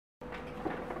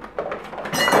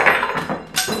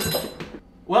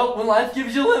Well, when life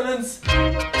gives you lemons.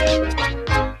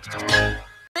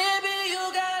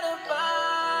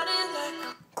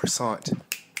 Croissant.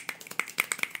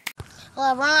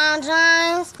 LeBron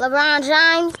James, LeBron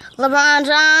James, LeBron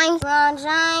James, LeBron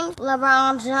James,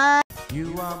 LeBron James.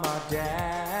 You are my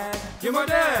dad. You're my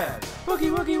dad.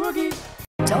 Woogie, woogie, woogie.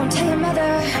 Don't tell your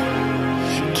mother.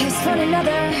 Kiss one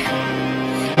another.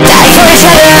 Die for each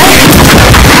other.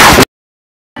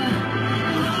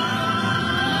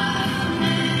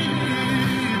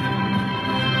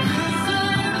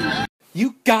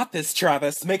 You got this,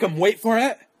 Travis. Make him wait for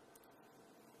it.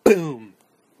 Boom.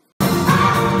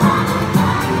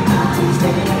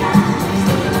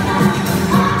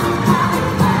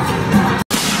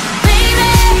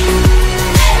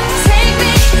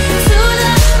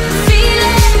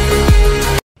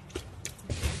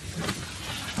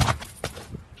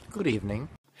 Good evening.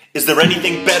 Is there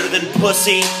anything better than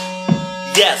pussy?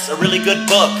 Yes, a really good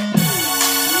book.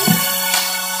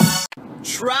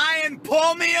 Try and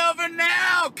pull me over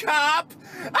now, cop!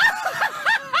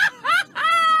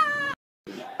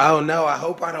 Oh no, I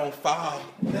hope I don't fall.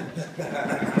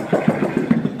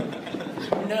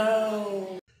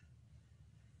 No.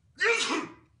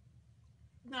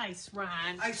 Nice,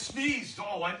 Ron. I sneezed.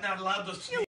 Oh, I'm not allowed to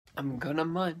sneeze. I'm gonna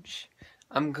munch.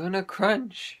 I'm gonna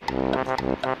crunch.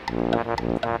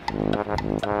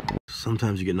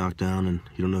 Sometimes you get knocked down and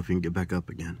you don't know if you can get back up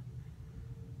again.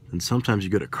 And sometimes you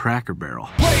go to Cracker Barrel.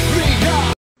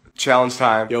 Challenge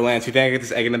time. Yo, Lance, you think I get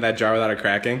this egg into that jar without it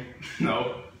cracking?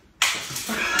 No.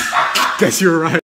 Guess you were right.